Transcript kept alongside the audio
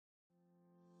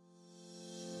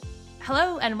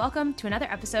Hello and welcome to another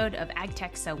episode of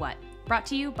AgTech So What, brought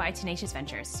to you by Tenacious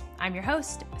Ventures. I'm your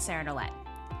host, Sarah Nolet.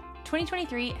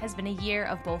 2023 has been a year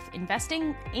of both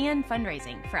investing and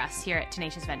fundraising for us here at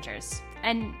Tenacious Ventures.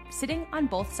 And sitting on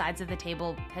both sides of the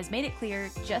table has made it clear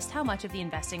just how much of the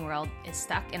investing world is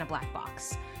stuck in a black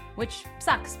box, which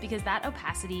sucks because that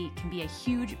opacity can be a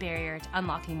huge barrier to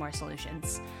unlocking more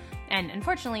solutions. And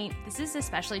unfortunately, this is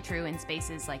especially true in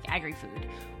spaces like agri-food,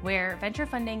 where venture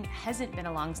funding hasn't been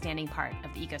a long-standing part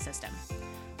of the ecosystem.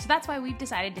 So that's why we've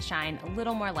decided to shine a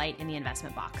little more light in the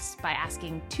investment box by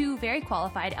asking two very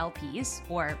qualified LPs,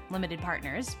 or limited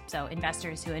partners, so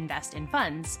investors who invest in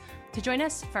funds, to join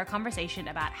us for a conversation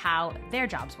about how their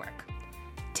jobs work.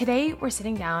 Today, we're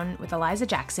sitting down with Eliza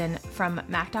Jackson from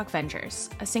MacDoc Ventures,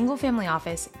 a single-family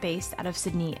office based out of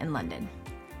Sydney and London.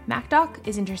 MacDoc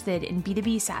is interested in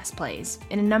B2B SaaS plays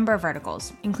in a number of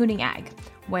verticals, including ag,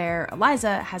 where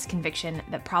Eliza has conviction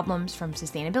that problems from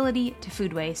sustainability to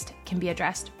food waste can be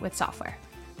addressed with software.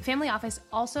 The family office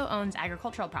also owns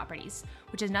agricultural properties,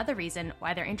 which is another reason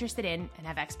why they're interested in and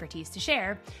have expertise to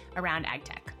share around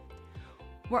AgTech.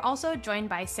 We're also joined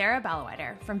by Sarah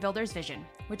Ballowiter from Builders Vision,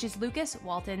 which is Lucas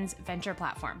Walton's venture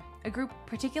platform, a group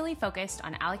particularly focused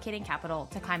on allocating capital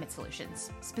to climate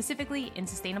solutions, specifically in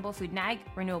sustainable food and ag,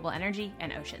 renewable energy,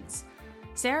 and oceans.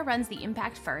 Sarah runs the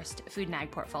Impact First Food and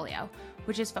Ag portfolio,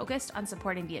 which is focused on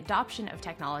supporting the adoption of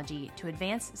technology to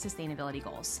advance sustainability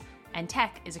goals, and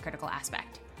tech is a critical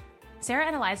aspect. Sarah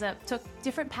and Eliza took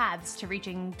different paths to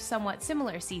reaching somewhat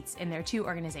similar seats in their two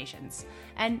organizations,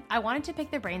 and I wanted to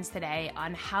pick their brains today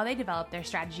on how they developed their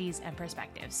strategies and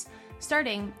perspectives,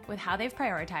 starting with how they've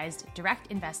prioritized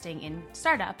direct investing in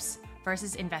startups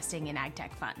versus investing in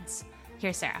AgTech funds.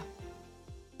 Here's Sarah.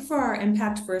 For our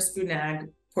Impact First Food and Ag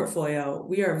portfolio,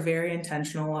 we are very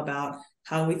intentional about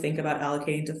how we think about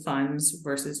allocating to funds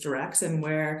versus directs and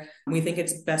where we think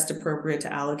it's best appropriate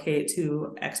to allocate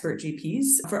to expert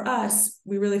GPs. For us,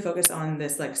 we really focus on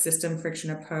this system friction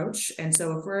approach. And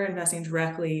so if we're investing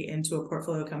directly into a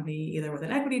portfolio company, either with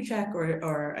an equity check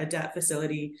or a debt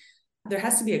facility, there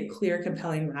has to be a clear,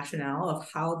 compelling rationale of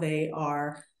how they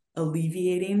are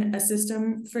alleviating a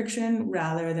system friction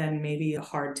rather than maybe a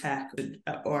hard tech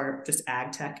or just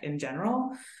ag tech in general.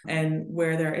 And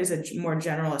where there is a more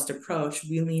generalist approach,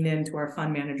 we lean into our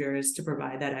fund managers to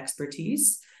provide that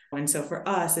expertise. And so for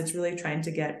us, it's really trying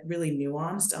to get really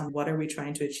nuanced on what are we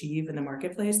trying to achieve in the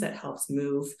marketplace that helps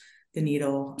move the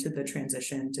needle to the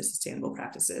transition to sustainable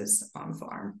practices on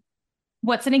farm.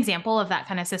 What's an example of that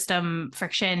kind of system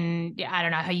friction? I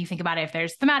don't know how you think about it, if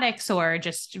there's thematics or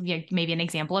just maybe an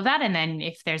example of that. And then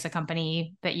if there's a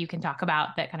company that you can talk about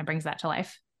that kind of brings that to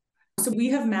life. So we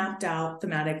have mapped out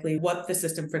thematically what the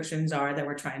system frictions are that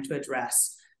we're trying to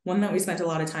address. One that we spent a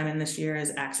lot of time in this year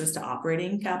is access to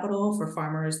operating capital for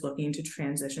farmers looking to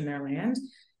transition their land.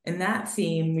 In that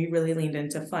theme, we really leaned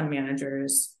into fund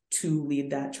managers to lead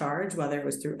that charge, whether it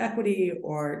was through equity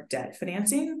or debt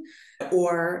financing,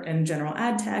 or in general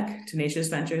AgTech. Tenacious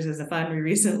Ventures is a fund we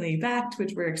recently backed,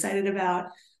 which we're excited about.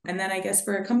 And then I guess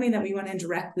for a company that we went in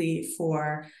directly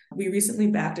for, we recently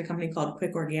backed a company called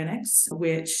Quick Organics,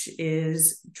 which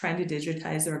is trying to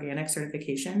digitize the organic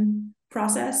certification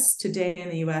process. Today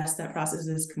in the US, that process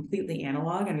is completely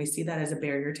analog, and we see that as a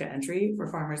barrier to entry for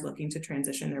farmers looking to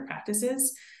transition their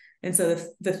practices. And so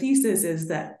the thesis is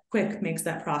that Quick makes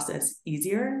that process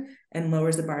easier and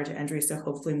lowers the bar to entry, so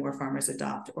hopefully more farmers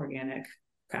adopt organic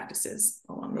practices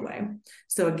along the way.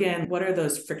 So again, what are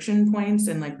those friction points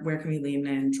and where can we lean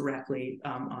in directly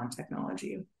on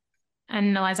technology?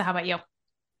 And Eliza, how about you?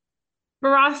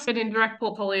 For us, an indirect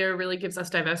portfolio really gives us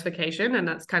diversification, and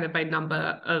that's kind of by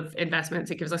number of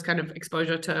investments. It gives us kind of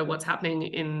exposure to what's happening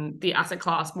in the asset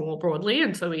class more broadly.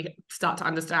 And so we start to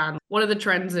understand what are the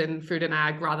trends in food and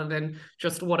ag rather than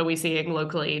just what are we seeing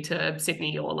locally to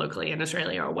Sydney or locally in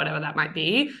Australia or whatever that might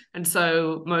be. And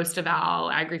so most of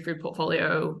our agri-food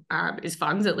portfolio is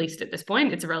funds, at least at this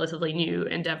point. It's a relatively new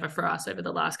endeavor for us over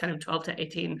the last kind of 12 to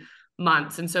 18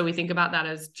 months. And so we think about that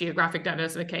as geographic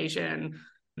diversification,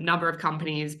 number of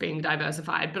companies being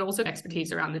diversified, but also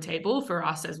expertise around the table for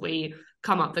us as we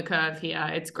come up the curve here.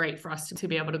 It's great for us to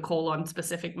be able to call on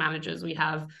specific managers. We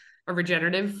have a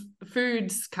regenerative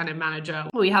foods kind of manager.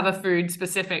 We have a food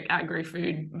specific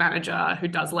agri-food manager who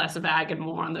does less of ag and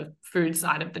more on the food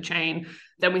side of the chain.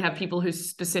 Then we have people who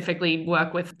specifically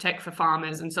work with tech for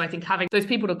farmers. And so I think having those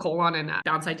people to call on and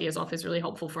bounce ideas off is really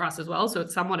helpful for us as well. So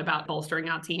it's somewhat about bolstering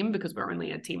our team because we're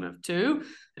only a team of two.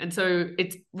 And so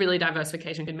it's really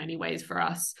diversification in many ways for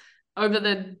us. Over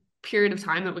the period of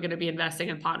time that we're going to be investing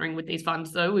and partnering with these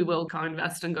funds, though, we will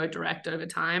co-invest and go direct over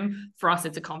time. For us,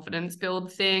 it's a confidence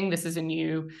build thing. This is a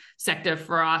new sector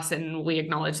for us, and we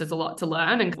acknowledge there's a lot to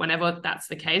learn. And whenever that's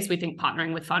the case, we think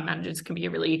partnering with fund managers can be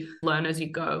a really learn as you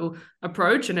go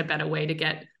approach and a better way to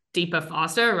get deeper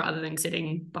faster rather than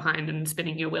sitting behind and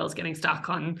spinning your wheels, getting stuck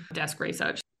on desk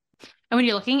research. And when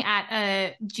you're looking at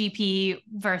a GP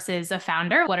versus a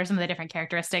founder, what are some of the different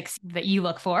characteristics that you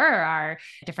look for, or are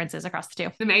differences across the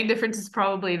two? The main difference is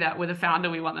probably that with a founder,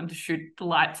 we want them to shoot the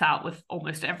lights out with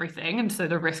almost everything. And so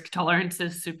the risk tolerance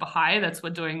is super high. That's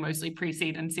what we're doing mostly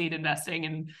pre-seed and seed investing,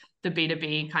 and the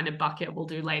B2B kind of bucket we'll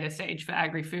do later stage for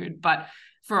agri-food. But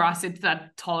for us, it's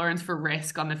that tolerance for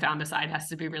risk on the founder side has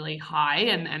to be really high,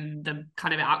 and the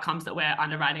kind of outcomes that we're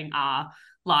underwriting are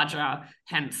larger.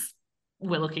 Hence,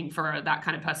 we're looking for that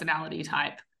kind of personality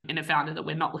type in a founder that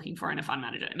we're not looking for in a fund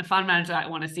manager. In a fund manager, I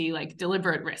want to see like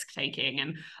deliberate risk taking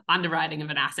and underwriting of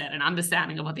an asset and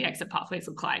understanding of what the exit pathways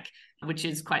look like, which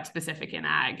is quite specific in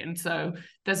ag. And so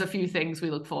there's a few things we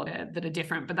look for that are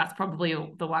different, but that's probably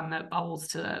the one that bubbles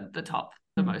to the top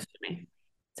the most to me.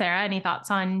 Sarah, any thoughts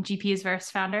on GPs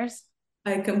versus founders?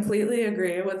 I completely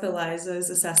agree with Eliza's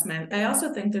assessment. I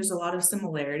also think there's a lot of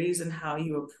similarities in how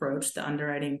you approach the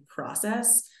underwriting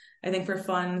process. I think for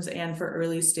funds and for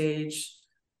early stage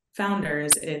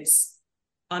founders, it's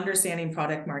understanding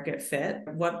product market fit.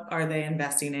 What are they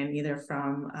investing in, either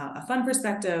from a fund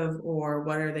perspective, or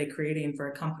what are they creating for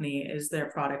a company? Is their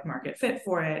product market fit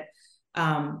for it?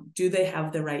 Do they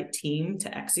have the right team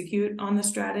to execute on the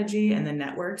strategy and the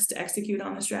networks to execute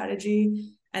on the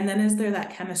strategy? And then is there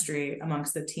that chemistry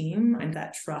amongst the team and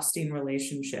that trusting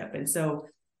relationship? And so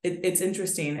it's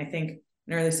interesting. I think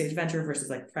an early stage venture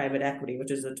versus like private equity, which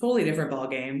is a totally different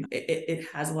ballgame, it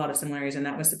has a lot of similarities. And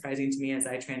that was surprising to me as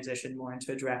I transitioned more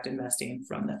into direct investing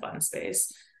from the fund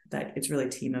space, that it's really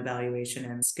team evaluation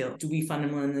and skill. Do we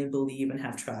fundamentally believe and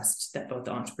have trust that both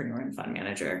the entrepreneur and fund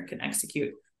manager can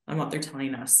execute on what they're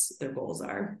telling us their goals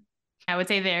are? I would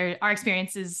say our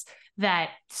experience is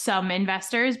that some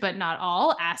investors, but not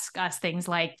all, ask us things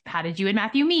like, how did you and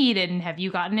Matthew meet? And have you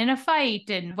gotten in a fight?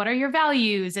 And what are your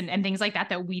values? And things like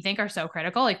that we think are so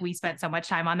critical. Like, we spent so much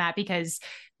time on that because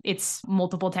it's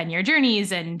multiple 10-year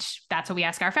journeys. And that's what we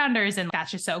ask our founders. And that's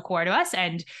just so core to us.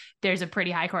 And there's a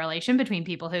pretty high correlation between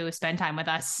people who spend time with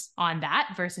us on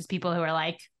that versus people who are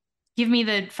like, give me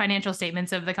the financial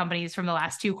statements of the companies from the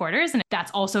last 2 quarters. And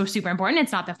that's also super important.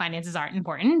 It's not that finances aren't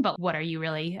important, but what are you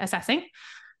really assessing?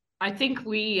 I think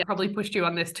we probably pushed you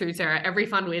on this too, Sarah. Every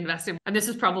fund we invest in, and this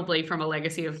is probably from a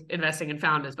legacy of investing in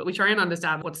founders, but we try and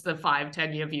understand what's the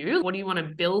 5-10 year view. What do you want to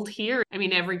build here? I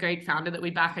mean, every great founder that we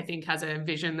back, I think, has a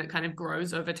vision that kind of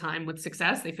grows over time with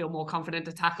success. They feel more confident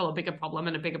to tackle a bigger problem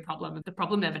and a bigger problem. The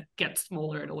problem never gets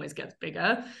smaller, it always gets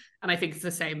bigger. And I think it's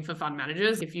the same for fund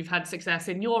managers. If you've had success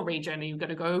in your region, are you going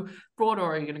to go broader,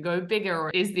 or are you going to go bigger, or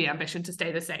is the ambition to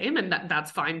stay the same? And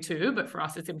that's fine too. But for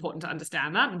us, it's important to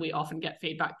understand that. And we often get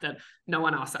feedback that no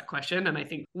one asks that question. And I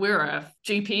think we're a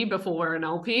GP before we're an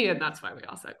LP, and that's why we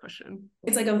ask that question.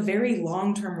 It's like a very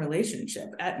long-term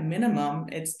relationship. At minimum,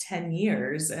 it's 10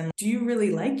 years. And do you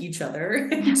really like each other?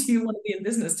 Do you want to be in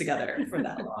business together for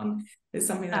that long? It's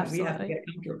something that we have to get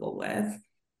comfortable with.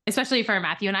 Especially for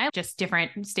Matthew and I, just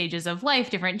different stages of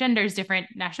life, different genders, different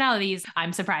nationalities.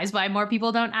 I'm surprised why more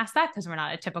people don't ask that, because we're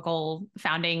not a typical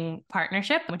founding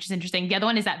partnership, which is interesting. The other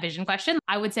one is that vision question.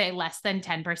 I would say less than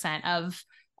 10% of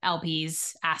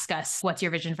LPs ask us, what's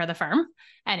your vision for the firm?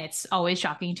 And it's always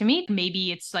shocking to me.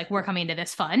 Maybe it's like, we're coming to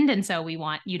this fund, and so we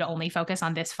want you to only focus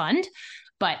on this fund.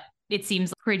 But it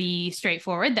seems pretty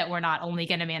straightforward that we're not only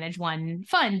going to manage one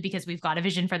fund because we've got a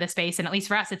vision for the space. And at least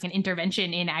for us, it's an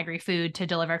intervention in agri-food to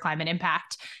deliver climate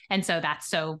impact. And so that's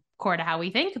so core to how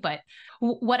we think. But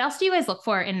what else do you guys look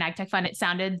for in an AgTech fund? It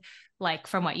sounded like,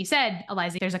 from what you said,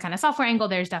 Eliza, there's a kind of software angle.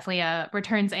 There's definitely a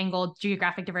returns angle,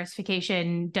 geographic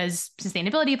diversification. Does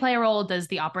sustainability play a role? Does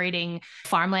the operating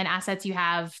farmland assets you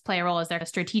have play a role? Is there a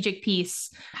strategic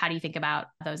piece? How do you think about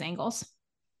those angles?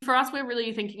 For us, we're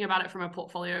really thinking about it from a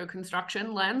portfolio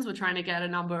construction lens. We're trying to get a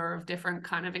number of different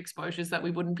kind of exposures that we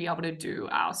wouldn't be able to do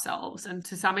ourselves. And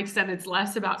to some extent, it's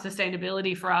less about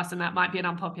sustainability for us, and that might be an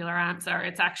unpopular answer.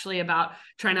 It's actually about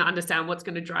trying to understand what's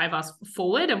going to drive us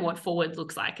forward and what forward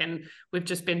looks like. And we've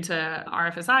just been to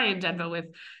RFSI in Denver with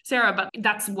Sarah, but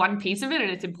that's one piece of it.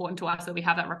 And it's important to us that we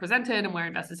have that represented, and we're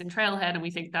investors in Trailhead, and we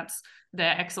think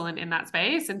they're excellent in that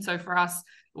space. And so for us,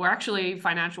 we're actually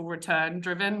financial return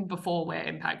driven before we're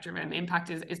impact driven. Impact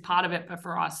is part of it, but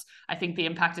for us, I think the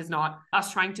impact is not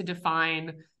us trying to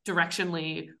define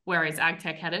directionally, where is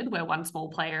AgTech headed? We're one small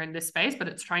player in this space, but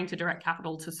it's trying to direct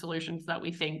capital to solutions that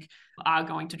we think are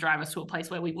going to drive us to a place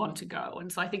where we want to go.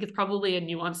 And so I think it's probably a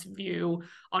nuanced view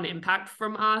on impact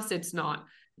from us. It's not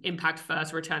impact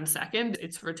first, return second.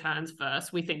 It's returns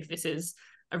first. We think this is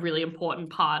a really important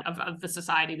part of the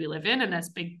society we live in, and there's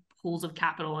big pools of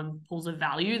capital and pools of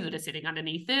value that are sitting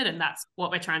underneath it, and that's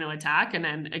what we're trying to attack, and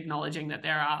then acknowledging that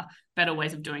there are better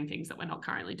ways of doing things that we're not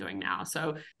currently doing now.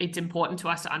 So it's important to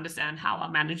us to understand how our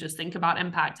managers think about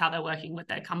impact, how they're working with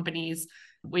their companies.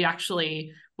 We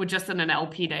actually were just in an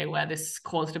LP day where this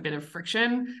caused a bit of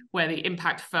friction, where the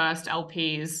impact first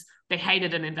LPs, they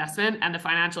hated an investment, and the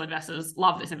financial investors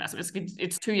love this investment.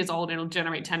 It's 2 years old and it'll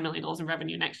generate $10 million in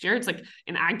revenue next year. It's like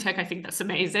in AgTech, I think that's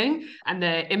amazing. And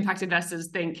the impact investors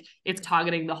think it's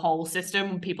targeting the whole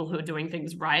system, people who are doing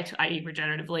things right, i.e.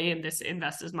 regeneratively in this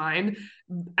investor's mind,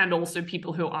 and also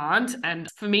people who aren't. And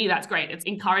for me, that's great. It's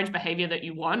encourage behavior that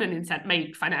you want and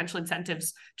make financial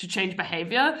incentives to change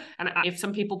behavior. And if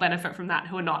some people benefit from that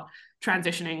who are not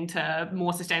transitioning to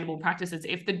more sustainable practices,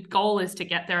 if the goal is to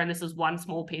get there and this is one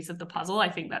small piece of the puzzle, I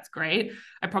think that's great.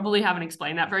 I probably haven't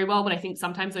explained that very well, but I think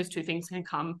sometimes those two things can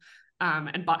come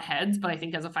and butt heads. But I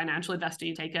think as a financial investor,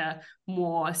 you take a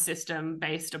more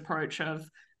system-based approach of,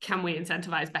 can we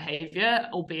incentivize behavior,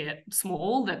 albeit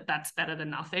small, that's better than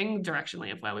nothing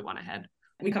directionally of where we want to head.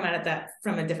 We come at that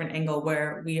from a different angle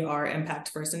where we are impact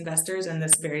first investors in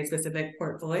this very specific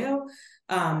portfolio.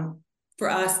 For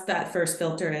us, that first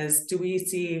filter is, do we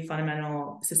see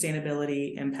fundamental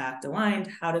sustainability impact aligned?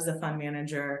 How does the fund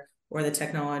manager or the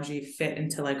technology fit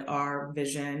into like our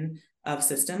vision of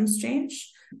systems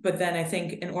change? But then I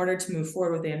think in order to move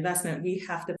forward with the investment, we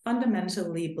have to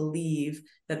fundamentally believe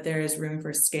that there is room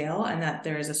for scale and that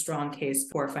there is a strong case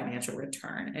for financial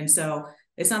return. And so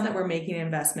it's not that we're making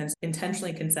investments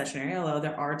intentionally concessionary, although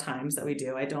there are times that we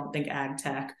do. I don't think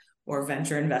AgTech or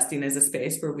venture investing is a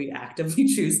space where we actively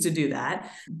choose to do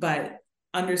that. But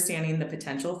understanding the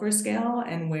potential for scale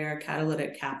and where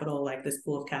catalytic capital, like this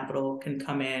pool of capital, can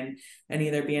come in and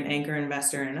either be an anchor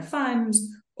investor in a fund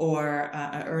or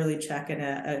an early check in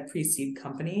a pre-seed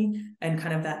company, and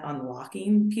kind of that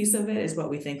unlocking piece of it is what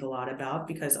we think a lot about,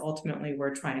 because ultimately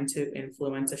we're trying to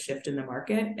influence a shift in the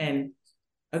market. And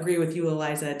agree with you,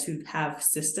 Eliza, to have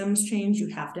systems change, you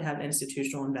have to have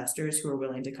institutional investors who are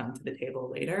willing to come to the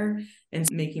table later,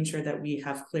 and making sure that we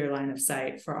have clear line of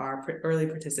sight for our early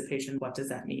participation. What does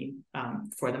that mean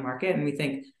for the market? And we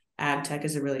think AgTech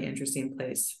is a really interesting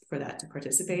place for that to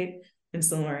participate. And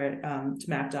similar to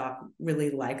MapDoc,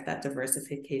 really like that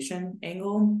diversification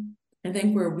angle. I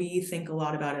think where we think a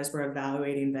lot about as we're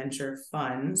evaluating venture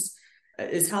funds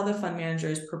is how the fund manager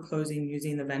is proposing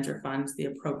using the venture funds, the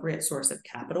appropriate source of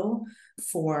capital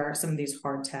for some of these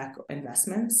hard tech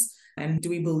investments. And do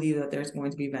we believe that there's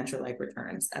going to be venture-like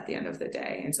returns at the end of the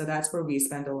day? And so that's where we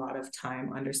spend a lot of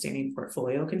time. Understanding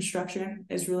portfolio construction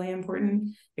is really important,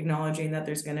 acknowledging that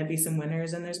there's going to be some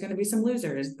winners and there's going to be some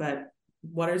losers, but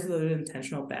what are those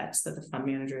intentional bets that the fund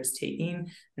manager is taking,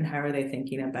 and how are they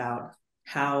thinking about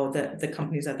how the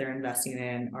companies that they're investing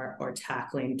in are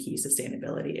tackling key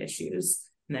sustainability issues?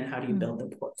 And then how do you build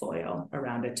the portfolio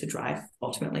around it to drive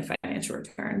ultimately financial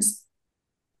returns?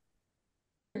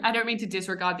 I don't mean to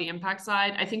disregard the impact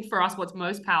side. I think for us, what's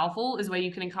most powerful is where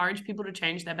you can encourage people to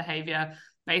change their behavior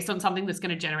based on something that's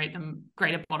going to generate them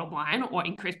greater bottom line or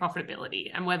increase profitability.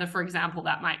 And whether, for example,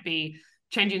 that might be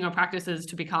changing your practices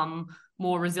to become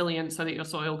more resilient so that your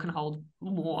soil can hold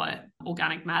more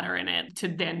organic matter in it to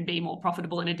then be more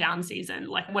profitable in a down season.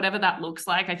 Like whatever that looks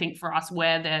like, I think for us,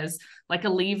 where there's like a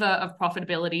lever of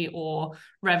profitability or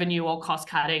revenue or cost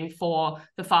cutting for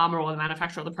the farmer or the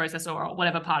manufacturer or the processor or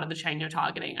whatever part of the chain you're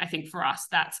targeting, I think for us,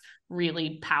 that's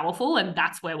really powerful, and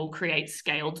that's where we'll create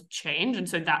scaled change. And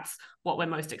so that's what we're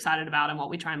most excited about and what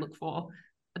we try and look for,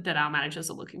 that our managers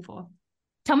are looking for.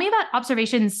 Tell me about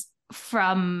observations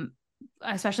from,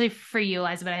 especially for you,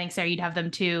 Eliza, but I think, Sarah, you'd have them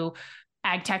too,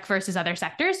 AgTech versus other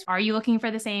sectors. Are you looking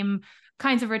for the same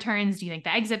kinds of returns? Do you think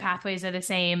the exit pathways are the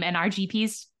same? And are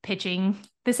GPs pitching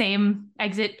the same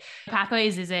exit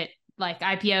pathways? Is it like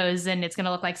IPOs and it's going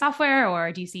to look like software,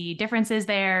 or do you see differences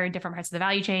there in different parts of the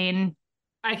value chain?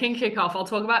 I can kick off. I'll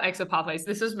talk about exit pathways.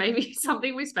 This is maybe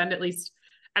something we spend at least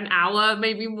an hour,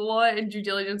 maybe more, in due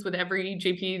diligence with every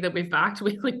GP that we've backed.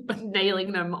 We're like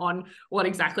nailing them on what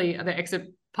exactly are the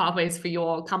exit pathways for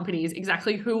your companies.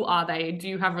 Exactly who are they? Do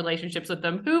you have relationships with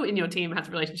them? Who in your team has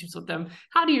relationships with them?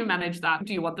 How do you manage that?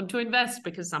 Do you want them to invest?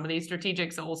 Because some of these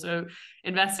strategics are also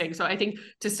investing. So I think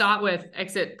to start with,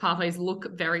 exit pathways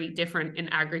look very different in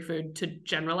agri-food to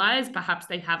generalize. Perhaps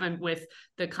they haven't with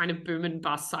the kind of boom and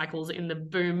bust cycles. In the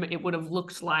boom, it would have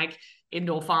looked like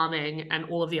indoor farming and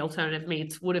all of the alternative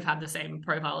meats would have had the same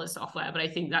profile as software. But I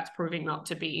think that's proving not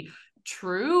to be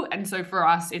true. And so for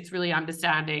us, it's really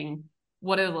understanding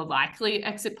what are the likely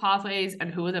exit pathways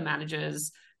and who are the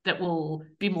managers that will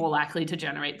be more likely to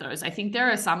generate those. I think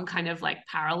there are some kind of like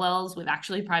parallels with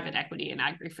actually private equity and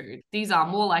agri-food. These are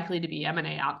more likely to be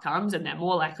M&A outcomes, and they're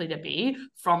more likely to be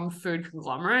from food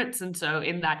conglomerates. And so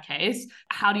in that case,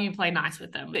 how do you play nice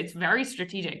with them? It's very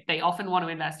strategic. They often want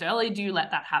to invest early. Do you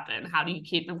let that happen? How do you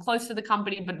keep them close to the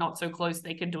company, but not so close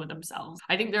they can do it themselves?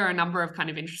 I think there are a number of kind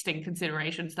of interesting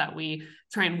considerations that we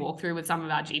try and walk through with some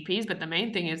of our GPs, but the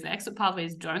main thing is the exit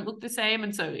pathways don't look the same.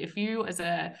 And so if you as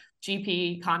a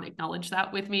GP can't acknowledge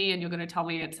that with me and you're going to tell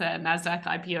me it's a NASDAQ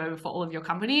IPO for all of your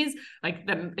companies, like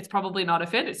then it's probably not a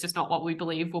fit. It's just not what we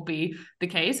believe will be the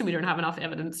case. And we don't have enough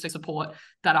evidence to support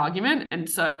that argument. And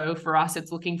so for us,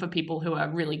 it's looking for people who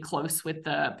are really close with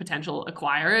the potential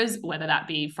acquirers, whether that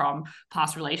be from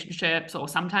past relationships or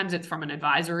sometimes it's from an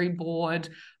advisory board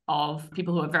of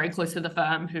people who are very close to the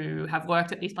firm who have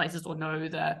worked at these places or know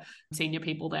the senior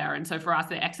people there. And so for us,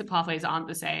 the exit pathways aren't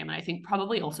the same. And I think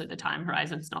probably also the time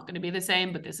horizon is not going to be the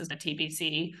same, but this is a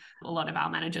TBC. A lot of our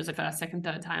managers are first, second,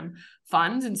 third time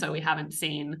funds. And so we haven't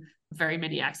seen very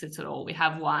many exits at all. We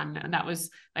have one, and that was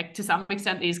like, to some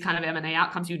extent, these kind of M&A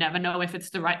outcomes, you never know if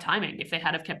it's the right timing. If they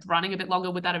had have kept running a bit longer,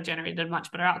 would that have generated a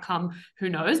much better outcome? Who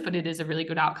knows? But it is a really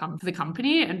good outcome for the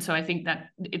company. And so I think that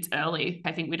it's early.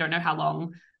 I think we don't know how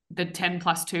long the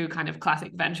 10+2 kind of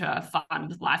classic venture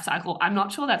fund life cycle. I'm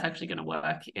not sure that's actually going to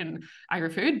work in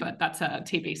agri-food, but that's a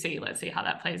TBC. Let's see how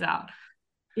that plays out.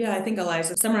 Yeah, I think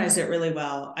Eliza summarized it really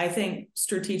well. I think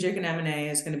strategic and M&A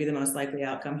is going to be the most likely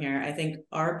outcome here. I think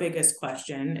our biggest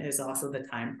question is also the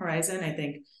time horizon. I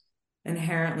think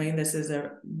inherently this is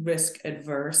a risk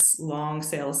adverse, long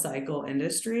sales cycle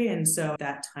industry. And so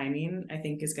that timing, I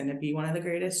think, is going to be one of the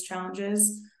greatest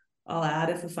challenges. I'll add,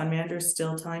 if a fund manager is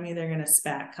still telling me they're going to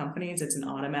SPAC companies, it's an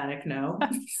automatic no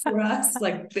for us,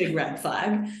 like big red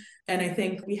flag. And I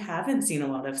think we haven't seen a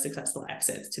lot of successful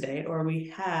exits to date, or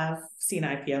we have seen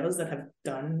IPOs that have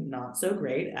done not so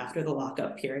great after the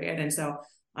lockup period. And so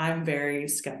I'm very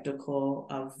skeptical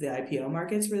of the IPO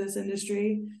markets for this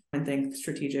industry and think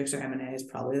strategics or M&A is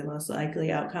probably the most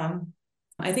likely outcome.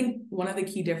 I think one of the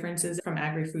key differences from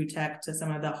agri-food tech to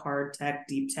some of the hard tech,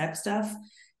 deep tech stuff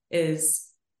is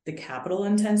the capital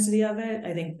intensity of it.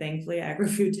 I think thankfully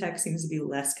agri-food tech seems to be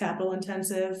less capital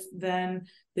intensive than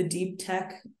the deep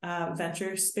tech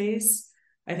venture space.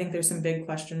 I think there's some big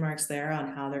question marks there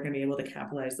on how they're going to be able to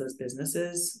capitalize those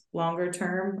businesses longer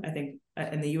term. I think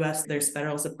in the US, there's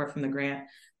federal support from the grant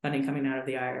funding coming out of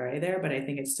the IRA there, but I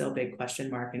think it's still a big question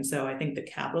mark. And so I think the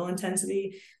capital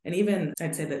intensity, and even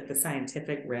I'd say that the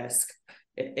scientific risk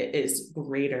is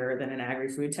greater than an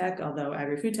agri-food tech, although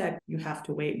agri-food tech, you have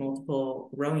to wait multiple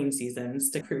growing seasons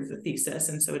to prove the thesis.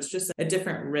 And so it's just a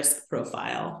different risk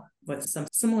profile with some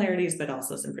similarities, but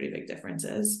also some pretty big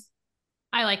differences.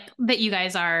 I like that you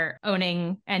guys are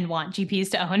owning and want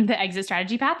GPs to own the exit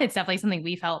strategy path. It's definitely something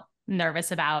we felt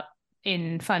nervous about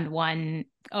in Fund 1.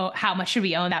 Oh, how much should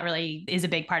we own? That really is a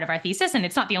big part of our thesis. And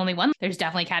it's not the only one. There's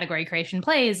definitely category creation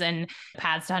plays and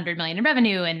paths to 100 million in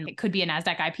revenue. And it could be a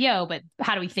NASDAQ IPO, but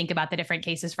how do we think about the different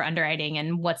cases for underwriting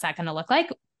and what's that going to look like?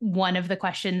 One of the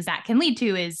questions that can lead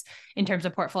to is, in terms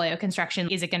of portfolio construction,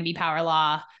 is it going to be power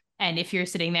law? And if you're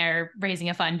sitting there raising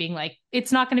a fund being like,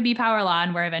 it's not going to be power law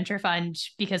and we're a venture fund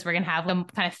because we're going to have a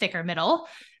kind of thicker middle,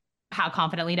 how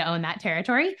confidently to own that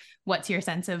territory? What's your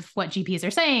sense of what GPs are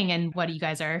saying and what you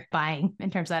guys are buying in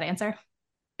terms of that answer?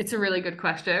 It's a really good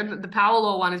question. The power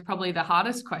law one is probably the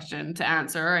hardest question to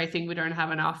answer. I think we don't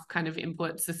have enough kind of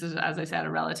inputs. This is, as I said, a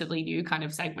relatively new kind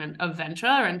of segment of venture.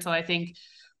 And so I think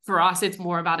for us, it's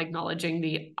more about acknowledging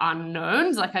the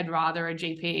unknowns. Like I'd rather a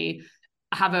GP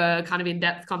have a kind of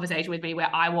in-depth conversation with me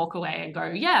where I walk away and go,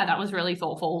 yeah, that was really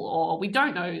thoughtful, or we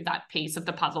don't know that piece of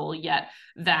the puzzle yet,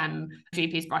 than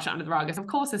GPs brush it under the rug. Of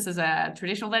course, this is a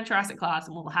traditional venture asset class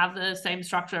and we'll have the same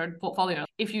structured portfolio.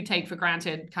 If you take for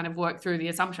granted, kind of work through the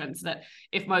assumptions that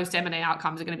if most M&A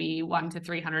outcomes are going to be 1 to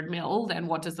 300 mil, then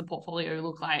what does the portfolio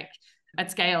look like at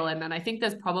scale? And then I think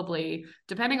there's probably,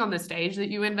 depending on the stage that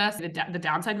you invest, the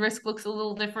downside risk looks a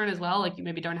little different as well. Like you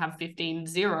maybe don't have 15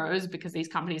 zeros because these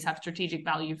companies have strategic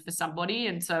value for somebody.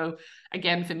 And so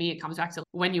again, for me, it comes back to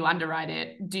when you underwrite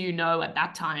it, do you know at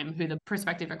that time who the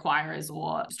prospective acquirers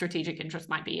or strategic interest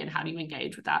might be, and how do you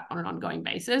engage with that on an ongoing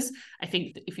basis? I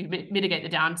think if you mitigate the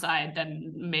downside,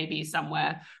 then maybe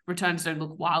somewhere returns don't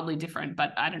look wildly different,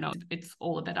 but I don't know. It's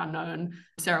all a bit unknown.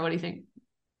 Sarah, what do you think?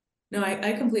 No,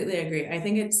 I completely agree. I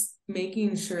think it's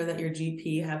making sure that your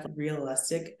GP have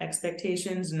realistic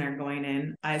expectations and are going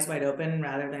in eyes wide open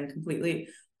rather than completely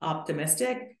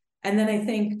optimistic. And then I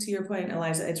think, to your point,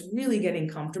 Eliza, it's really getting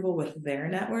comfortable with their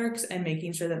networks and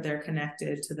making sure that they're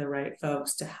connected to the right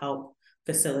folks to help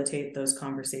facilitate those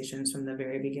conversations from the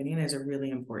very beginning is a really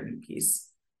important piece.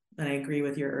 And I agree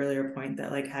with your earlier point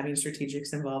that like having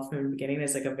strategics involved from the beginning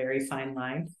is like a very fine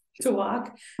line to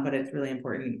walk, but it's really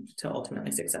important to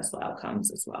ultimately successful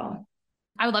outcomes as well.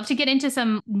 I would love to get into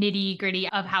some nitty gritty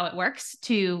of how it works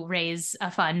to raise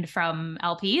a fund from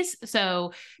LPs.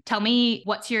 So tell me,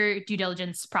 what's your due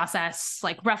diligence process?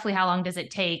 Like roughly how long does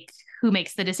it take? Who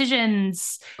makes the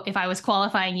decisions? If I was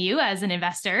qualifying you as an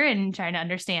investor and trying to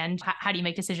understand how do you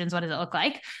make decisions? What does it look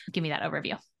like? Give me that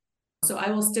overview. So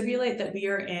I will stipulate that we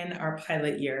are in our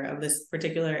pilot year of this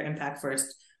particular Impact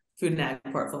First food and ag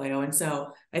portfolio. And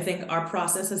so I think our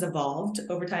process has evolved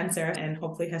over time, Sarah, and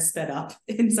hopefully has sped up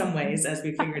in some ways as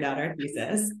we figured out our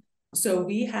thesis. So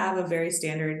we have a very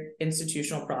standard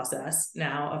institutional process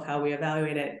now of how we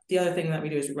evaluate it. The other thing that we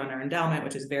do is we run our endowment,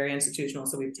 which is very institutional.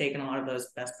 So we've taken a lot of those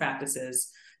best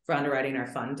practices for underwriting our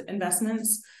fund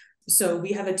investments. So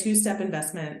we have a two-step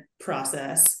investment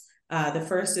process. The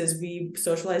first is we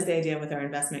socialize the idea with our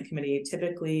investment committee.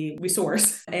 Typically, we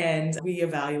source and we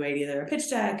evaluate either a pitch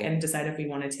deck and decide if we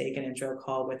want to take an intro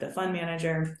call with the fund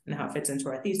manager and how it fits into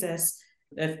our thesis.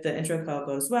 If the intro call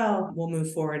goes well, we'll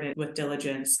move forward with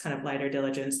diligence, kind of lighter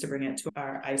diligence to bring it to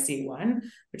our IC1,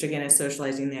 which again is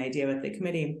socializing the idea with the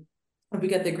committee. If we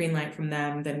get the green light from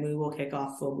them, then we will kick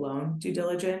off full-blown due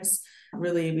diligence.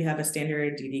 Really, we have a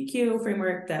standard DDQ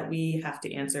framework that we have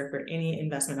to answer for any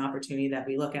investment opportunity that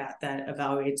we look at that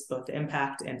evaluates both the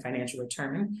impact and financial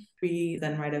return. We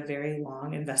then write a very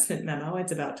long investment memo.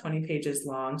 It's about 20 pages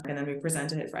long, and then we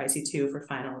present it for IC2 for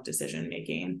final decision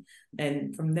making.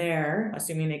 And from there,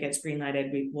 assuming it gets green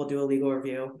lighted, we will do a legal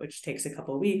review, which takes a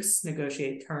couple of weeks,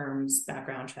 negotiate terms,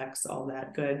 background checks, all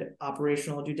that good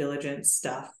operational due diligence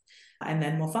stuff. And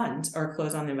then we'll fund or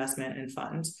close on the investment and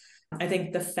fund. I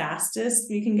think the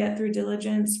fastest we can get through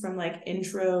diligence from like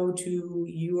intro to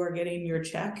you are getting your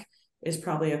check is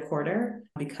probably a quarter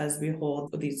because we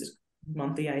hold these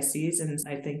monthly ICs. And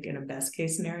I think in a best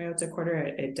case scenario, it's a quarter.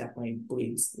 It definitely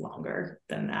bleeds longer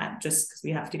than that just because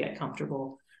we have to get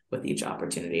comfortable with each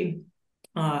opportunity.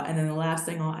 And then the last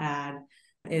thing I'll add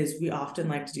is we often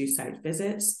like to do site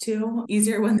visits too.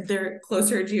 Easier when they're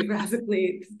closer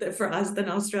geographically for us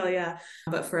than Australia.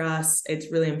 But for us,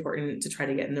 it's really important to try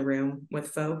to get in the room with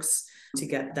folks to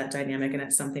get that dynamic. And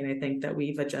it's something I think that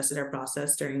we've adjusted our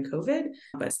process during COVID,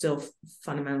 but still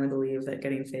fundamentally believe that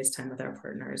getting face time with our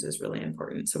partners is really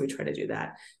important. So we try to do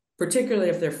that. Particularly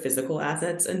if there are physical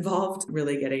assets involved,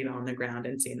 really getting on the ground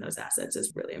and seeing those assets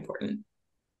is really important.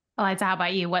 Eliza, how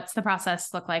about you? What's the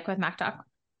process look like with MacTalk?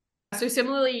 So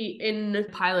similarly, in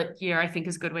pilot year, I think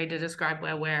is a good way to describe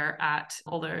where we're at.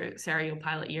 Although, Sarah, your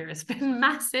pilot year has been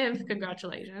massive.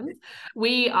 Congratulations.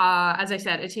 We are, as I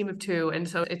said, a team of two. And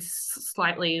so it's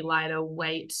slightly lighter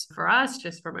weight for us,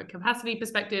 just from a capacity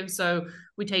perspective. So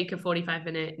we take a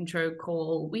 45-minute intro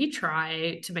call. We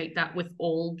try to make that with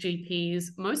all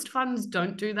GPs. Most funds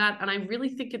don't do that. And I really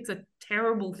think it's a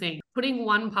terrible thing. Putting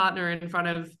one partner in front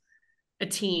of a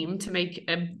team to make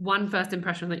one first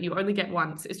impression that you only get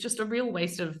once, it's just a real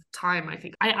waste of time, I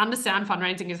think. I understand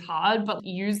fundraising is hard, but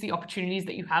use the opportunities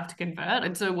that you have to convert.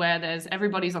 And so where there's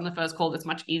everybody's on the first call, that's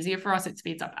much easier for us. It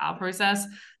speeds up our process.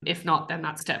 If not, then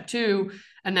that's step two.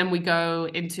 And then we go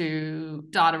into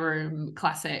data room,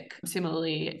 classic,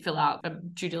 similarly fill out a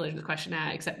due diligence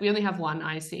questionnaire, except we only have one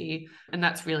IC. And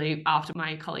that's really after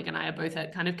my colleague and I are both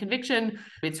at kind of conviction.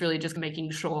 It's really just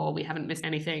making sure we haven't missed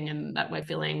anything and that we're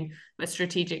filling a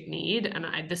strategic need.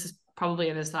 And this is probably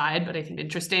an aside, but I think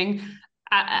interesting.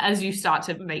 As you start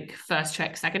to make first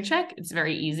check, second check, it's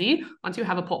very easy. Once you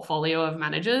have a portfolio of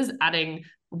managers, adding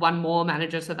one more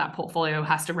manager so that portfolio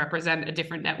has to represent a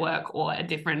different network or a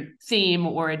different theme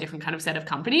or a different kind of set of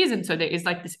companies. And so there is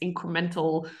like this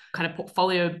incremental kind of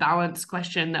portfolio balance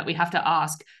question that we have to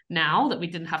ask now that we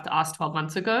didn't have to ask 12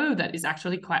 months ago that is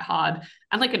actually quite hard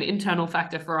and like an internal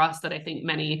factor for us that I think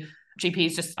many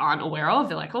GPs just aren't aware of.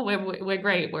 They're like, oh, we're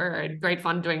great. We're a great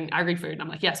fund doing agri-food. And I'm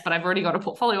like, yes, but I've already got a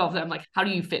portfolio of them. Like, how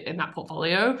do you fit in that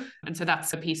portfolio? And so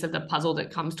that's a piece of the puzzle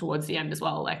that comes towards the end as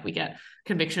well. Like we get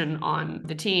conviction on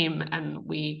the team and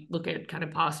we look at kind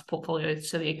of past portfolios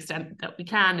to the extent that we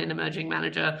can in emerging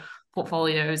manager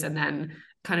portfolios and then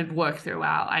kind of work through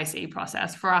our IC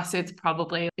process. For us, it's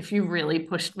probably, if you really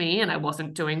pushed me and I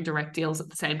wasn't doing direct deals at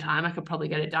the same time, I could probably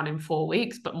get it done in 4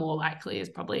 weeks, but more likely is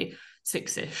probably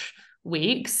 6-ish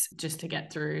weeks just to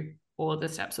get through all of the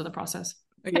steps of the process.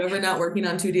 Are you ever not working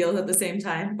on 2 deals at the same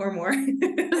time or more?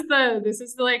 This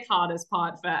is the like hardest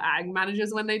part for ag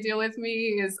managers when they deal with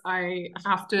me is I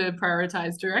have to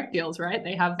prioritize direct deals, right?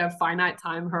 They have a finite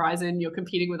time horizon. You're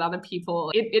competing with other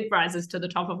people. It rises to the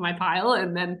top of my pile.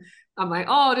 And then I'm like,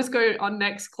 oh, I'll just go on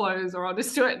next close or I'll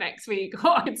just do it next week.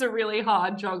 Oh, it's a really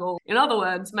hard juggle. In other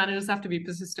words, managers have to be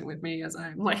persistent with me as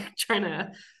I'm like trying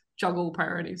to juggle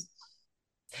priorities.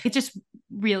 It's just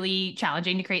really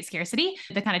challenging to create scarcity.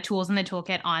 The kind of tools in the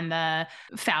toolkit on the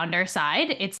founder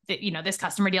side, it's, this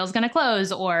customer deal is going to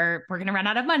close, or we're going to run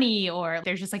out of money, or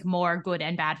there's just like more good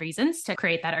and bad reasons to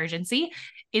create that urgency.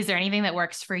 Is there anything that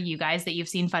works for you guys that you've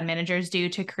seen fund managers do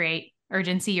to create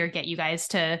urgency or get you guys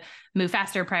to move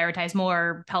faster, prioritize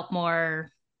more, help more?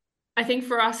 I think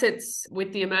for us, it's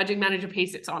with the emerging manager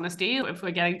piece, it's honesty. If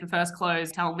we're getting to first close,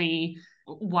 tell me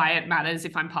why it matters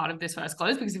if I'm part of this first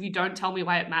close, because if you don't tell me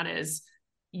why it matters,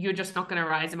 you're just not going to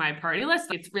rise in my priority list.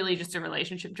 It's really just a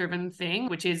relationship driven thing,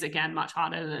 which is again much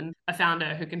harder than a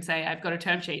founder who can say, I've got a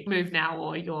term sheet, move now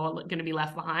or you're going to be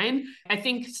left behind. I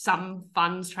think some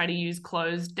funds try to use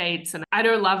close dates, and I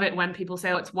don't love it when people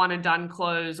say, oh, it's one and done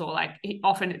close, or like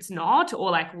often it's not,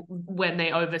 or like when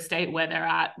they overstate where they're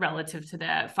at relative to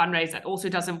their fundraise. That also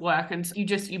doesn't work. And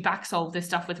you back solve this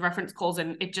stuff with reference calls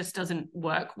and it just doesn't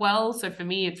work well. So for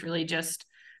me, it's really just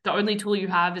the only tool you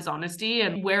have is honesty.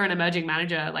 And we're an emerging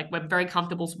manager. Like, we're very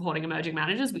comfortable supporting emerging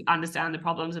managers. We understand the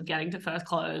problems of getting to first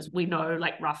close. We know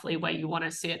like roughly where you want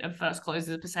to sit of first close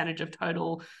as a percentage of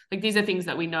total. Like, these are things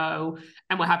that we know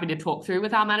and we're happy to talk through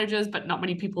with our managers, but not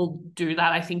many people do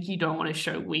that. I think you don't want to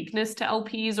show weakness to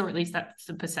LPs, or at least that's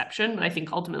the perception. But I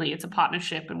think ultimately it's a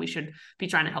partnership and we should be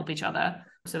trying to help each other.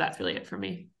 So that's really it for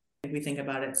me. We think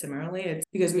about it similarly. It's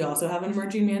because we also have an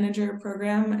emerging manager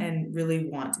program and really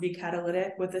want to be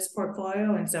catalytic with this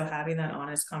portfolio. And so having that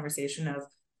honest conversation of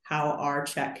how our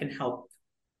check can help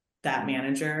that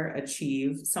manager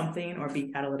achieve something or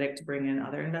be catalytic to bring in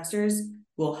other investors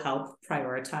will help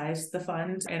prioritize the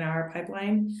fund in our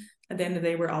pipeline. At the end of the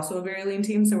day, we're also a very lean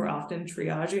team, so we're often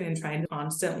triaging and trying to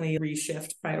constantly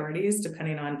reshift priorities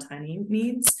depending on timing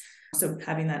needs. So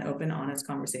having that open, honest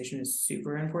conversation is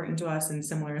super important to us. And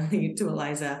similarly to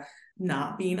Eliza,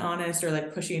 not being honest or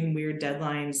like pushing weird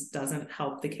deadlines doesn't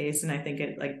help the case. And I think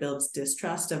it like builds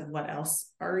distrust of what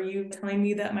else are you telling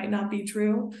me that might not be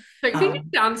true. I think it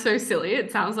sounds so silly. It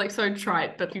sounds like so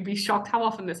trite, but you'd be shocked how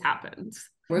often this happens.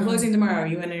 We're closing tomorrow. Are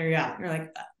you in or you're out? You're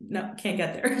like, no, can't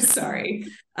get there. Sorry.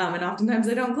 And oftentimes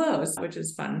they don't close, which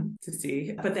is fun to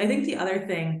see. But I think the other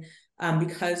thing,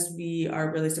 because we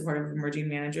are really supportive of emerging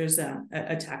managers,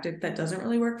 a tactic that doesn't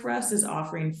really work for us is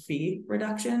offering fee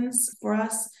reductions for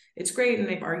us. It's great and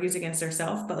it argues against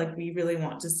ourselves, but like we really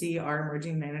want to see our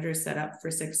emerging managers set up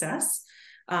for success.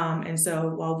 And so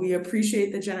while we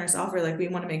appreciate the generous offer, like we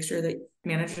want to make sure that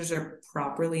managers are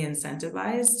properly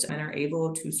incentivized and are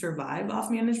able to survive off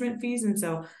management fees. And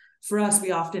so for us,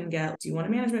 we often get, do you want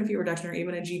a management fee reduction or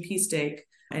even a GP stake?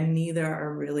 And neither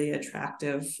are really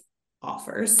attractive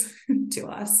offers to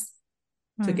us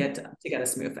to get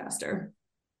us move faster.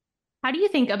 How do you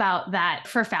think about that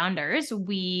for founders?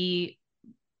 We,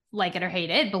 like it or hate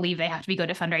it, believe they have to be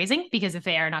good at fundraising, because if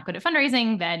they are not good at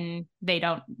fundraising, then they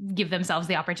don't give themselves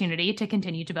the opportunity to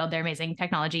continue to build their amazing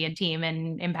technology and team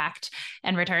and impact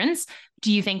and returns.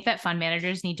 Do you think that fund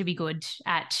managers need to be good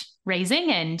at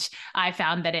raising? And I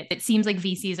found that it seems like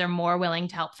VCs are more willing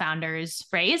to help founders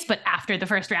raise, but after the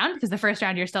first round, because the first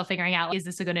round you're still figuring out, is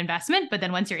this a good investment? But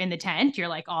then once you're in the tent, you're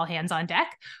like all hands on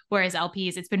deck. Whereas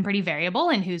LPs, it's been pretty variable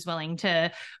in who's willing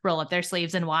to roll up their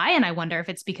sleeves and why. And I wonder if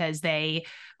it's because they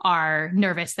are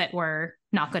nervous that we're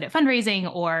not good at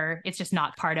fundraising, or it's just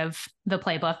not part of the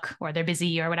playbook, or they're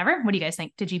busy or whatever. What do you guys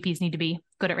think? Do GPs need to be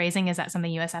good at raising? Is that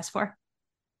something you assess for?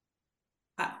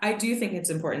 I do think it's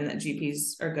important that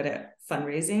GPs are good at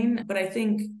fundraising, but I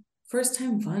think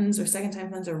first-time funds or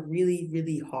second-time funds are really,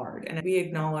 really hard. And we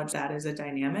acknowledge that as a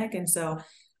dynamic. And so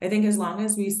I think as long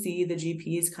as we see the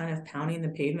GPs kind of pounding the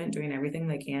pavement, doing everything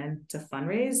they can to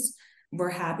fundraise,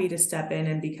 we're happy to step in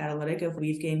and be catalytic if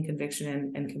we've gained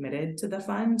conviction and committed to the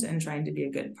fund and trying to be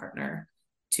a good partner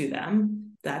to them.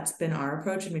 That's been our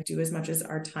approach, and we do as much as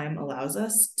our time allows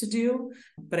us to do.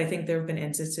 But I think there have been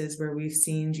instances where we've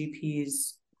seen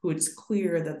GPs who it's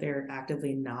clear that they're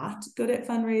actively not good at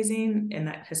fundraising, and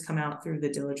that has come out through the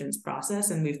diligence process,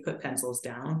 and we've put pencils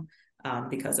down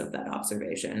because of that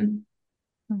observation.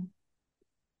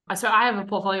 So I have a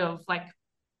portfolio of like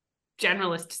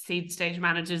generalist seed stage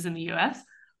managers in the US.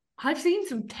 I've seen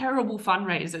some terrible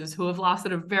fundraisers who have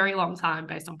lasted a very long time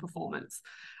based on performance.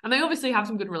 And they obviously have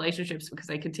some good relationships because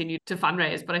they continue to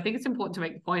fundraise. But I think it's important to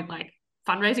make the point, like,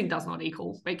 fundraising does not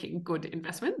equal making good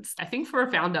investments. I think for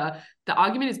a founder, the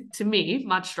argument is, to me,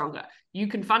 much stronger. You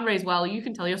can fundraise well, you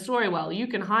can tell your story well, you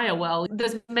can hire well.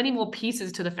 There's many more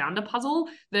pieces to the founder puzzle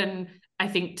than I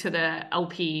think to the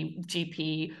LP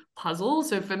GP puzzle.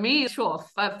 So for me, sure,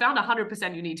 founder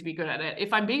 100% you need to be good at it.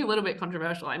 If I'm being a little bit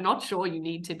controversial, I'm not sure you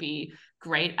need to be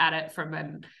great at it from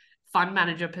a fund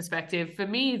manager perspective. For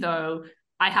me, though,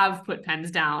 I have put pens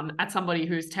down at somebody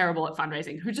who's terrible at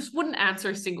fundraising, who just wouldn't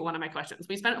answer a single one of my questions.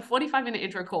 We spent a 45-minute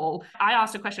intro call. I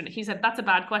asked a question. He said, that's a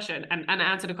bad question, and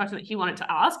answered a question that he wanted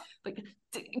to ask. Like,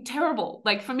 terrible.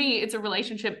 Like, for me, it's a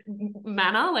relationship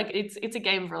manner. Like, it's a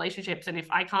game of relationships. And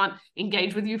if I can't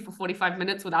engage with you for 45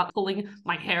 minutes without pulling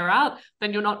my hair out,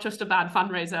 then you're not just a bad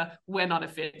fundraiser. We're not a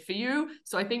fit for you.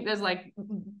 So I think there's like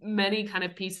many kind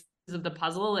of pieces of the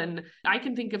puzzle, and I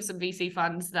can think of some VC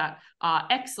funds that are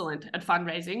excellent at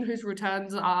fundraising whose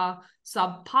returns are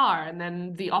subpar, and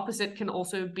then the opposite can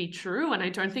also be true, and I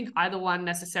don't think either one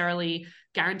necessarily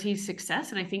guarantees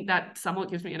success. And I think that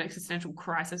somewhat gives me an existential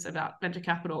crisis about venture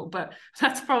capital, but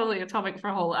that's probably a topic for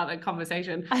a whole other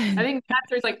conversation. I think the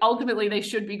answer is like, ultimately they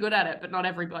should be good at it, but not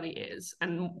everybody is,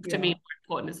 and to me, more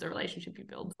important is the relationship you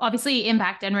build. Obviously,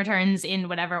 impact and returns in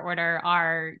whatever order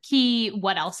are key.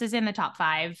 What else is in the top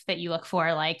 5 that you look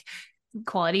for, like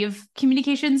quality of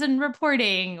communications and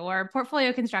reporting, or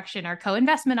portfolio construction, or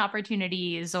co-investment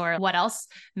opportunities, or what else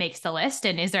makes the list?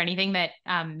 And is there anything that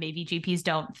maybe GPs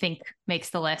don't think makes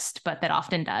the list, but that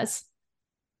often does?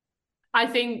 I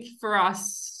think for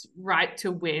us, right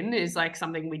to win is like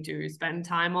something we do spend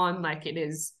time on. Like, it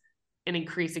is an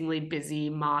increasingly busy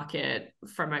market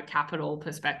from a capital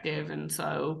perspective. And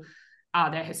so are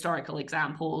there historical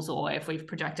examples, or if we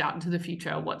project out into the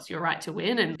future, what's your right to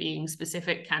win? And being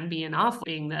specific can be enough.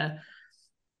 Being the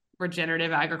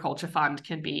regenerative agriculture fund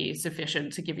can be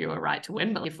sufficient to give you a right to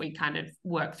win. But if we kind of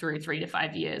work through 3 to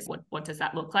 5 years, what does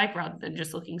that look like, rather than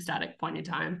just looking static point in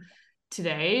time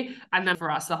today? And then for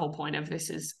us, the whole point of this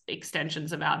is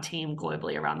extensions of our team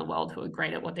globally around the world who are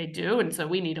great at what they do. And so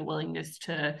we need a willingness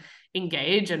to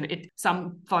engage. And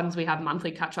some funds we have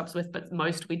monthly catch-ups with, but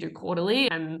most we do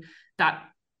quarterly. And that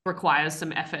requires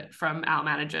some effort from our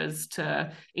managers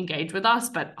to engage with us,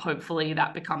 but hopefully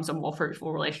that becomes a more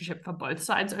fruitful relationship for both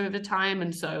sides over time.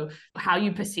 And so how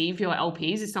you perceive your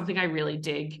LPs is something I really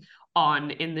dig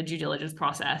on in the due diligence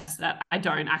process that I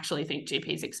don't actually think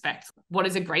GPs expect. What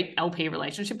does a great LP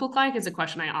relationship look like is a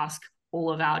question I ask all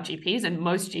of our GPs, and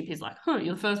most GPs are like,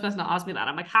 you're the first person to ask me that.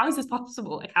 I'm like, how is this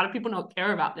possible? Like, how do people not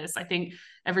care about this? I think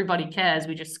everybody cares.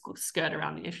 We just skirt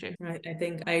around the issue. Right. I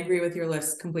think I agree with your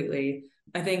list completely.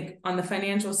 I think on the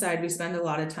financial side, we spend a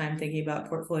lot of time thinking about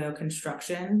portfolio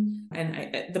construction,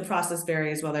 and the process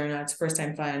varies whether or not it's a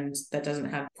first-time fund that doesn't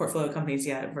have portfolio companies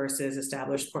yet versus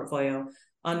established portfolio.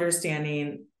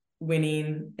 Understanding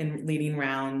winning and leading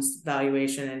rounds,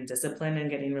 valuation and discipline,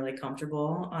 and getting really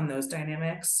comfortable on those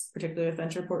dynamics, particularly with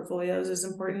venture portfolios, is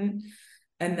important.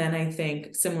 And then I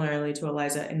think similarly to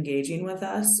Eliza, engaging with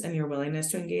us and your willingness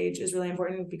to engage is really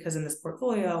important, because in this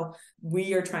portfolio,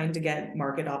 we are trying to get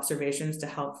market observations to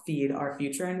help feed our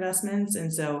future investments.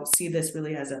 And so see this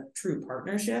really as a true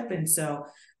partnership. And so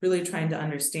really trying to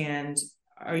understand,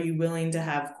 are you willing to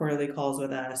have quarterly calls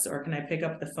with us, or can I pick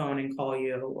up the phone and call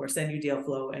you or send you deal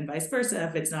flow, and vice versa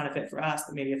if it's not a fit for us,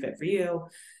 but maybe a fit for you.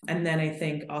 And then I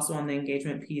think also on the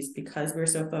engagement piece, because we're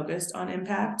so focused on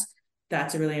impact,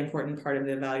 that's a really important part of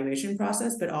the evaluation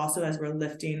process. But also as we're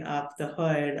lifting up the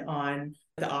hood on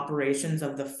the operations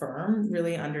of the firm,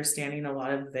 really understanding a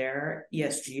lot of their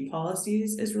ESG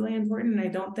policies is really important. And I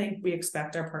don't think we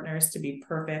expect our partners to be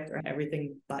perfect or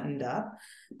everything buttoned up,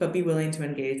 but be willing to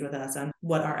engage with us on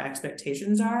what our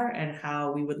expectations are and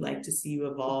how we would like to see you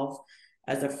evolve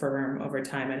as a firm over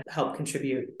time and help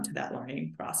contribute to that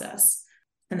learning process.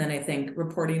 And then I think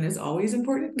reporting is always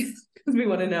important because we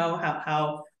want to know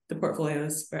how the portfolio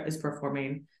is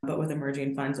performing. But with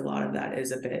emerging funds, a lot of that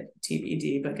is a bit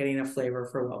TBD, but getting a flavor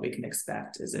for what we can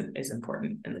expect is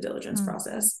important in the diligence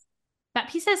process. That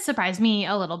piece has surprised me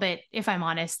a little bit, if I'm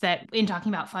honest, that in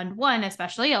talking about Fund 1,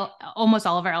 especially, almost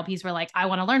all of our LPs were like, I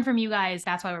want to learn from you guys.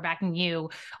 That's why we're backing you.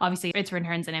 Obviously, it's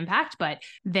returns and impact, but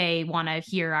they want to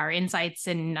hear our insights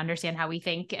and understand how we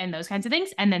think and those kinds of things.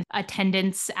 And then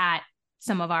attendance at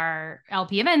some of our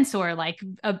LP events, or like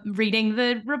reading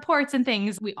the reports and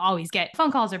things, we always get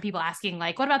phone calls or people asking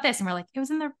like, what about this? And we're like, it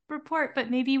was in the report, but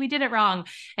maybe we did it wrong.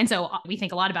 And so we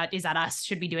think a lot about, is that us?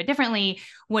 Should we do it differently?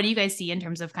 What do you guys see in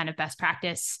terms of kind of best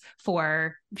practice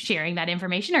for sharing that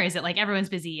information? Or is it like everyone's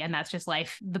busy and that's just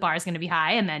life? The bar is going to be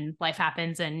high and then life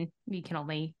happens and we can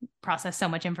only process so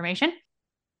much information.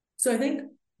 So I think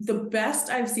The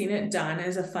best I've seen it done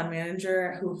is a fund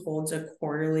manager who holds a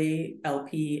quarterly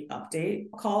LP update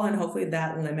call, and hopefully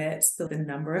that limits the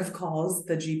number of calls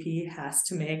the GP has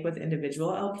to make with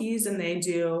individual LPs. And they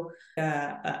do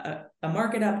a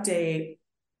market update,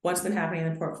 what's been happening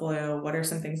in the portfolio, what are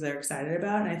some things they're excited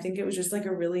about. And I think it was just like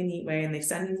a really neat way. And they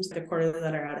send the quarterly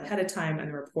letter out ahead of time and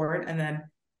the report, and then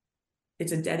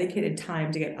it's a dedicated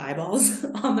time to get eyeballs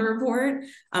on the report,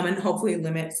 and hopefully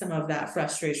limit some of that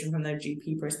frustration from the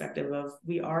GP perspective of,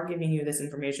 we are giving you this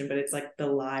information, but it's like the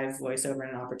live voiceover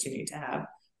and an opportunity to have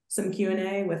some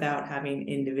Q&A without having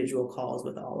individual calls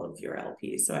with all of your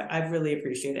LPs. So I've really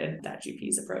appreciated that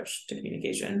GP's approach to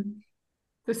communication.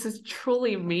 This is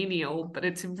truly menial, but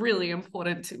it's really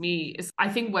important to me. I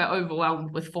think we're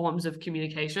overwhelmed with forms of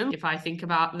communication. If I think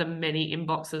about the many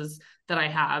inboxes that I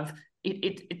have,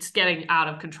 it's getting out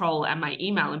of control, and my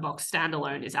email inbox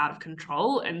standalone is out of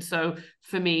control. And so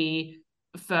for me,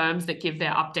 firms that give their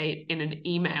update in an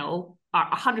email are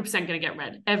 100% going to get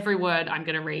read. Every word I'm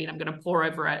going to read, I'm going to pore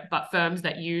over it. But firms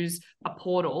that use a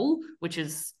portal, which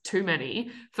is too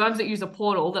many, firms that use a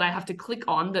portal that I have to click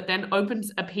on that then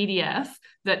opens a PDF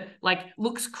that like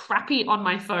looks crappy on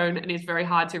my phone and is very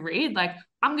hard to read. Like,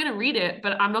 I'm going to read it,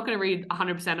 but I'm not going to read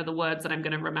 100% of the words that I'm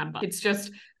going to remember. It's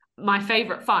just, my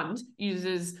favorite fund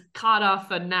uses Carta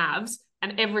for NAVs,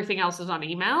 and everything else is on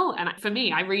email. And for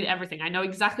me, I read everything. I know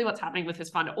exactly what's happening with this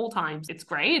fund at all times. It's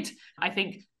great. I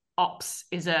think ops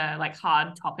is a like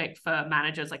hard topic for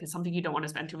managers. Like, it's something you don't want to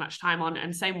spend too much time on.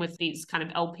 And same with these kind of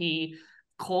LP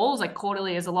calls, like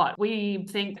quarterly is a lot. We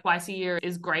think twice a year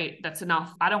is great. That's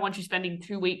enough. I don't want you spending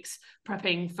 2 weeks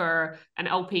prepping for an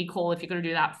LP call if you're going to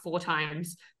do that 4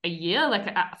 times a year.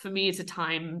 Like, for me, it's a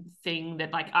time thing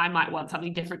that like I might want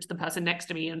something different to the person next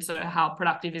to me. And so how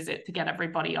productive is it to get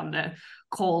everybody on the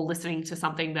call listening to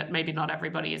something that maybe not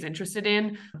everybody is interested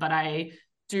in? But I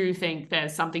do think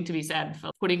there's something to be said for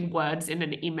putting words in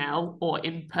an email or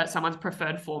in someone's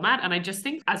preferred format. And I just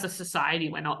think as a society,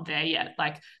 we're not there yet.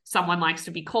 Like, someone likes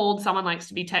to be called, someone likes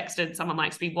to be texted, someone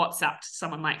likes to be WhatsApped,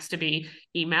 someone likes to be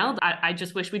emailed. I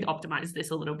just wish we'd optimize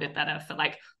this a little bit better for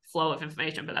like flow of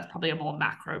information, but that's probably a more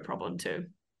macro problem too.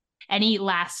 Any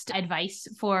last advice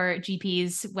for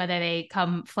GPs, whether they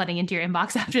come flooding into your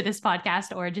inbox after this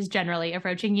podcast or just generally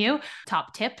approaching you?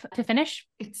 Top tip to finish?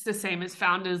 It's the same as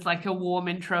founders. Like, a warm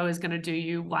intro is going to do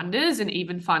you wonders. And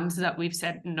even funds that we've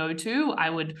said no to, I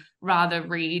would rather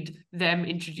read them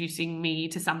introducing me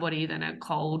to somebody than a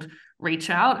cold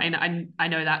reach out. And I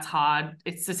know that's hard.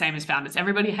 It's the same as founders.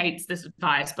 Everybody hates this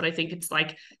advice, but I think it's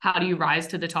like, how do you rise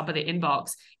to the top of the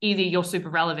inbox? Either you're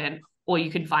super relevant or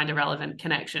you can find a relevant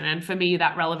connection. And for me,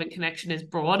 that relevant connection is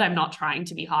broad. I'm not trying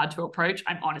to be hard to approach.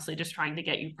 I'm honestly just trying to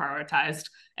get you prioritized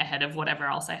ahead of whatever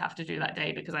else I have to do that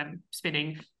day, because I'm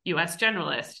spinning US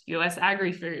generalist, US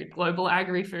agri-food, global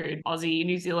agri-food, Aussie,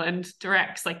 New Zealand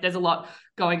directs. Like, there's a lot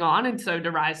going on. And so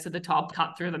to rise to the top,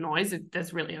 cut through the noise,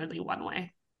 there's really only one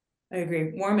way. I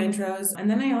agree. Warm intros. And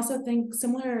then I also think,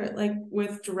 similar like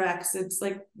with directs, it's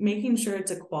like making sure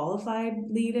it's a qualified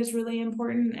lead is really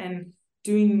important, and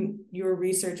doing your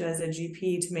research as a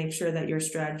GP to make sure that your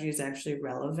strategy is actually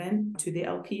relevant to the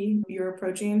LP you're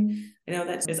approaching. I know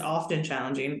that is often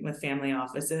challenging with family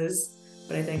offices,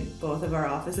 but I think both of our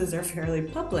offices are fairly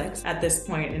public at this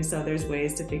point. And so there's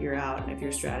ways to figure out if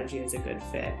your strategy is a good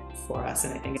fit for us.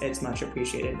 And I think it's much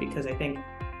appreciated, because I think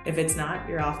if it's not,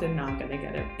 you're often not going to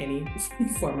get any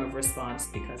form of response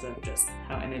because of just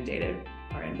how inundated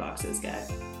our inboxes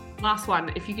get. Last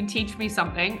one, if you can teach me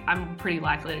something, I'm pretty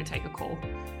likely to take a call.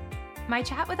 My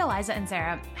chat with Eliza and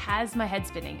Sarah has my head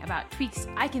spinning about tweaks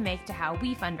I can make to how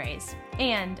we fundraise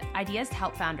and ideas to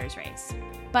help founders raise.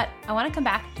 But I want to come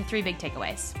back to 3 big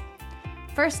takeaways.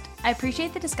 First, I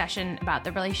appreciate the discussion about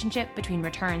the relationship between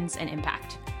returns and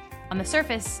impact. On the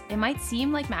surface, it might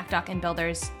seem like MacDoc and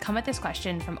builders come at this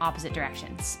question from opposite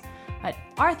directions. But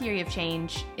our theory of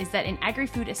change is that in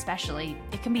agri-food especially,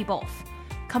 it can be both.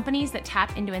 Companies that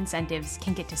tap into incentives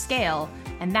can get to scale,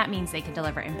 and that means they can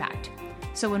deliver impact.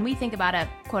 So when we think about a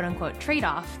quote-unquote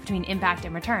trade-off between impact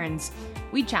and returns,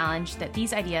 we challenge that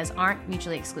these ideas aren't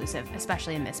mutually exclusive,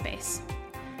 especially in this space.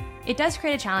 It does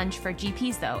create a challenge for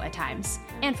GPs, though, at times,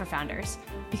 and for founders,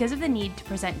 because of the need to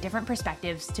present different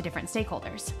perspectives to different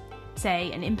stakeholders.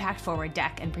 Say, an impact-forward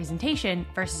deck and presentation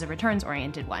versus a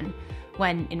returns-oriented one,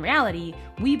 when in reality,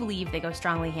 we believe they go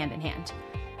strongly hand in hand.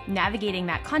 Navigating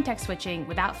that context switching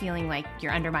without feeling like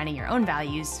you're undermining your own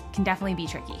values can definitely be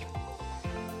tricky.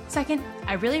 Second,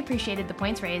 I really appreciated the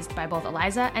points raised by both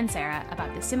Eliza and Sarah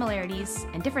about the similarities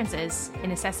and differences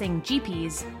in assessing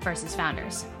GPs versus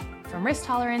founders, from risk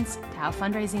tolerance to how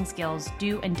fundraising skills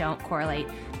do and don't correlate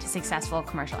to successful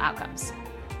commercial outcomes.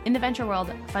 In the venture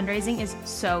world, fundraising is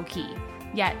so key,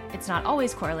 yet it's not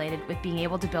always correlated with being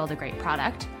able to build a great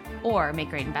product or make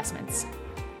great investments.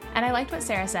 And I liked what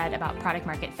Sarah said about product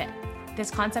market fit.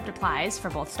 This concept applies for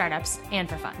both startups and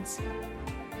for funds.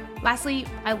 Lastly,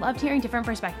 I loved hearing different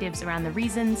perspectives around the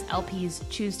reasons LPs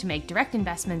choose to make direct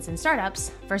investments in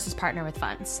startups versus partner with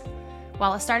funds.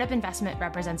 While a startup investment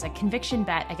represents a conviction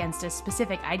bet against a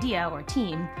specific idea or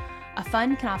team, a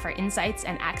fund can offer insights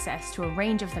and access to a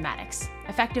range of thematics,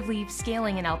 effectively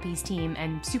scaling an LP's team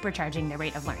and supercharging their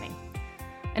rate of learning.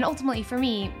 And ultimately for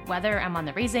me, whether I'm on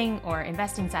the raising or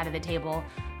investing side of the table,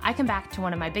 I come back to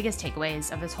one of my biggest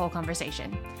takeaways of this whole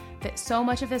conversation, that so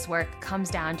much of this work comes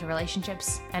down to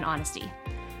relationships and honesty.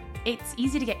 It's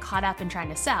easy to get caught up in trying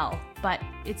to sell, but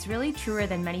it's really truer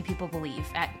than many people believe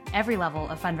at every level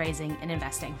of fundraising and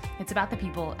investing. It's about the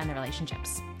people and the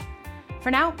relationships.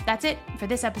 For now, that's it for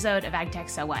this episode of AgTech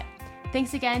So What.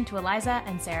 Thanks again to Eliza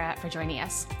and Sarah for joining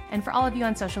us, and for all of you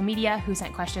on social media who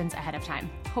sent questions ahead of time.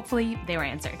 Hopefully they were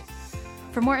answered.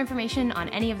 For more information on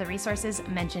any of the resources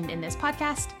mentioned in this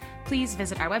podcast, please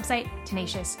visit our website,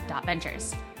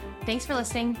 tenacious.ventures. Thanks for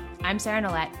listening. I'm Sarah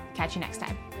Nolet. Catch you next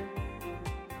time.